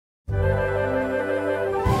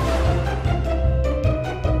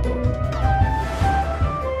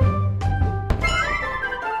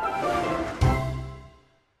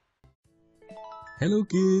Hello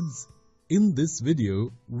kids! In this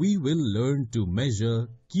video, we will learn to measure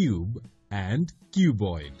cube and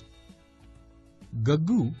cuboid.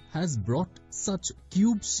 Gaggu has brought such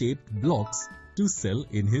cube-shaped blocks to sell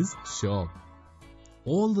in his shop.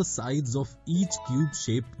 All the sides of each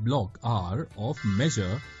cube-shaped block are of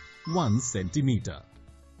measure 1 centimeter.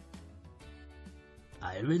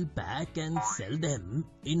 I will pack and sell them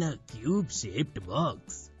in a cube-shaped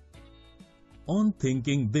box. On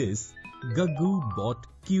thinking this, Gaggu bought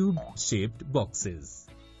cube-shaped boxes.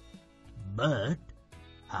 But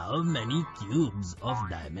how many cubes of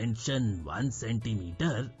dimension 1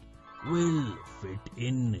 centimeter will fit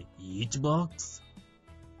in each box?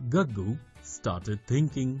 Gaggu started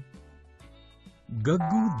thinking.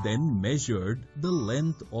 Gaggu then measured the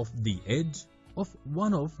length of the edge of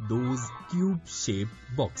one of those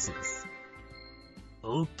cube-shaped boxes.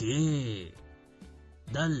 Okay,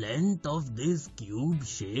 the length of this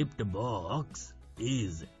cube-shaped box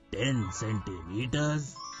is 10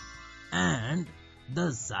 centimeters and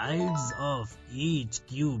the sides of each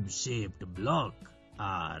cube-shaped block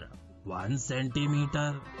are 1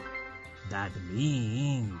 centimeter. That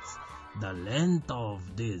means the length of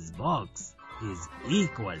this box is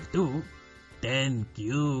equal to 10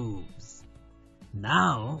 cubes.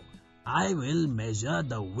 Now I will measure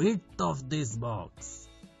the width of this box.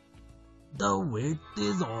 The width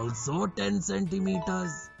is also 10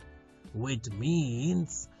 centimeters, which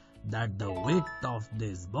means that the width of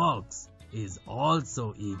this box is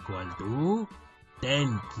also equal to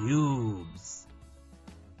 10 cubes.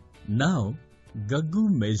 Now, Gaggu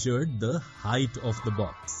measured the height of the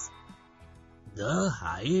box. The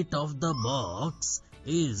height of the box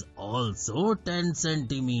is also 10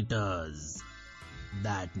 centimeters.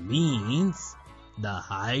 That means the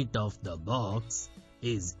height of the box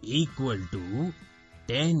is equal to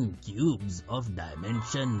 10 cubes of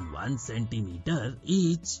dimension 1 centimeter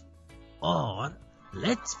each. Or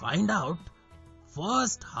let's find out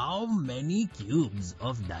first how many cubes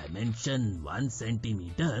of dimension 1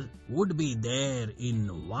 centimeter would be there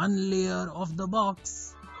in one layer of the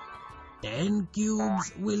box. 10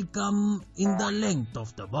 cubes will come in the length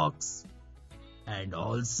of the box and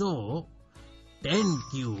also 10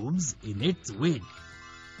 cubes in its width.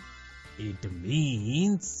 It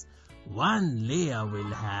means one layer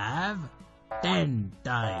will have 10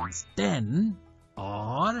 times 10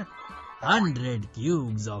 or 100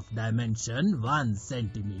 cubes of dimension 1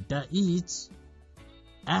 centimeter each,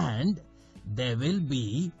 and there will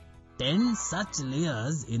be 10 such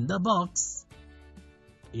layers in the box.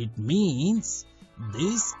 It means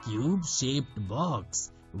this cube-shaped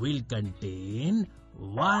box will contain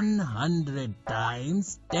 100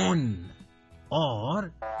 times 10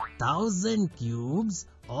 or 1000 cubes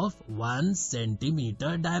of 1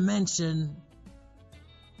 centimeter dimension.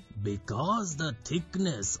 Because the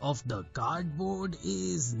thickness of the cardboard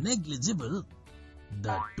is negligible,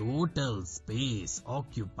 the total space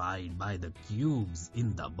occupied by the cubes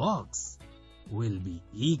in the box will be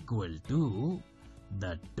equal to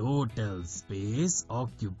the total space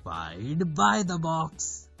occupied by the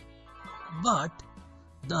box. But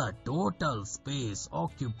the total space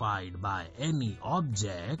occupied by any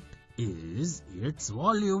object is its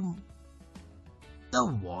volume. The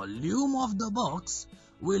volume of the box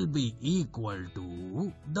will be equal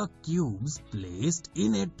to the cubes placed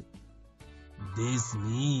in it. This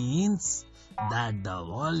means that the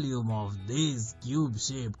volume of this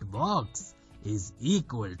cube-shaped box is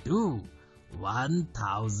equal to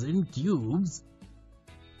 1000 cubes.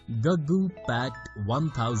 Gaggu packed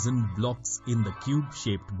 1000 blocks in the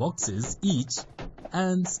cube-shaped boxes each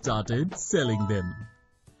and started selling them.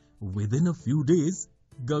 Within a few days,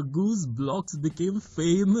 Gaggu's blocks became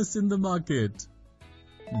famous in the market.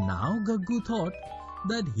 Now Gaggu thought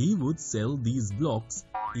that he would sell these blocks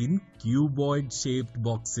in cuboid-shaped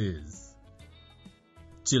boxes.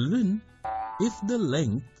 Children, if the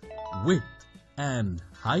length, width and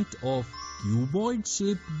height of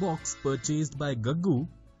cuboid-shaped box purchased by Gaggu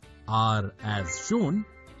are as shown,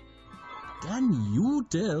 can you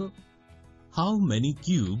tell how many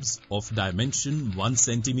cubes of dimension 1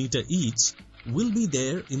 centimeter each will be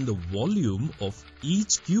there in the volume of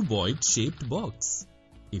each cuboid-shaped box?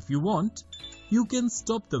 If you want, you can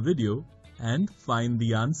stop the video and find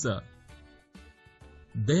the answer.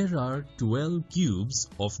 There are 12 cubes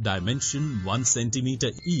of dimension 1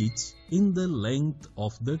 centimeter each in the length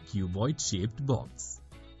of the cuboid-shaped box.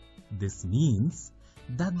 This means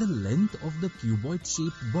that the length of the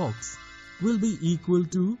cuboid-shaped box will be equal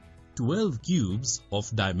to 12 cubes of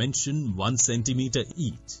dimension 1 centimeter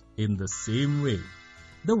each. In the same way,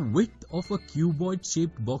 the width of a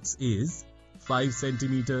cuboid-shaped box is 5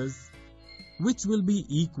 centimeters, which will be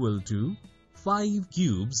equal to 5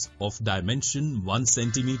 cubes of dimension 1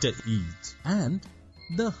 centimeter each. And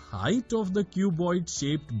the height of the cuboid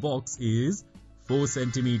shaped box is 4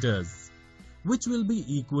 centimeters, which will be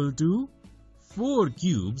equal to 4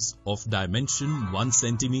 cubes of dimension 1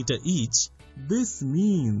 centimeter each. This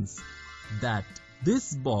means that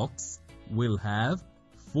this box will have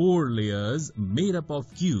 4 layers made up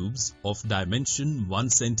of cubes of dimension 1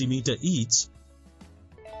 centimeter each.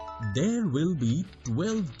 There will be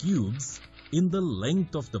 12 cubes in the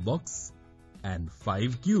length of the box and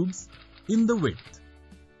 5 cubes in the width.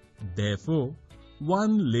 Therefore,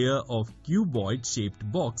 one layer of cuboid shaped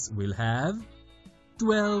box will have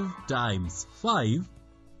 12 times 5,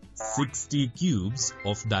 60 cubes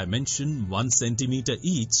of dimension 1 centimeter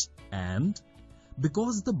each, and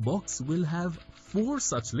because the box will have 4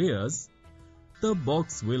 such layers, the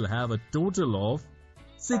box will have a total of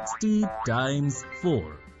 60 times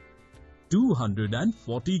 4,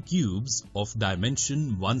 240 cubes of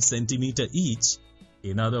dimension 1 centimeter each.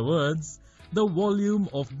 In other words, the volume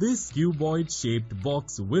of this cuboid shaped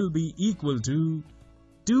box will be equal to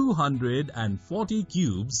 240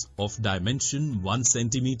 cubes of dimension 1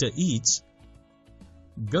 centimeter each.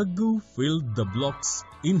 Gaggu filled the blocks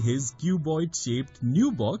in his cuboid shaped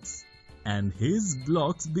new box, and his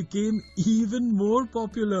blocks became even more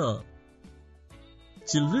popular.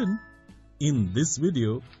 Children, in this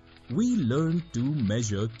video, we learned to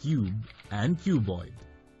measure cube and cuboid.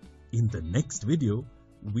 In the next video,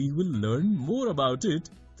 we will learn more about it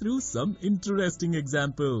through some interesting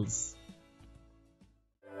examples.